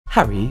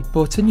Harry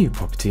bought a new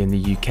property in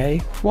the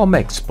UK, while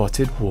Meg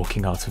spotted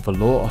walking out of a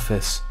law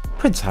office.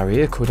 Prince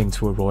Harry, according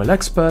to a royal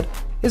expert,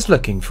 is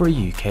looking for a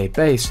UK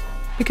base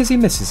because he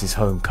misses his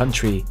home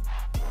country.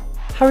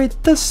 Harry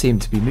does seem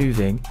to be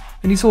moving,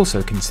 and he's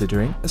also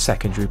considering a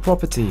secondary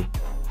property.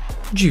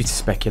 Due to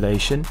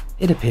speculation,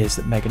 it appears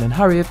that Meghan and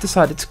Harry have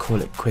decided to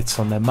call it quits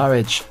on their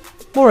marriage.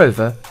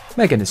 Moreover,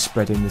 Meghan is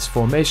spreading this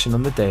formation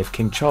on the day of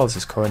King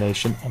Charles's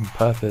coronation on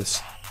purpose.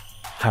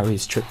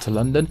 Harry's trip to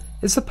London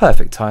is the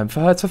perfect time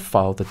for her to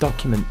file the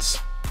documents.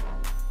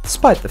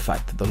 Despite the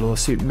fact that the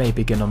lawsuit may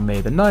begin on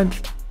May the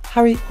 9th,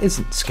 Harry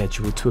isn't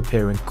scheduled to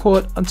appear in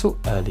court until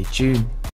early June.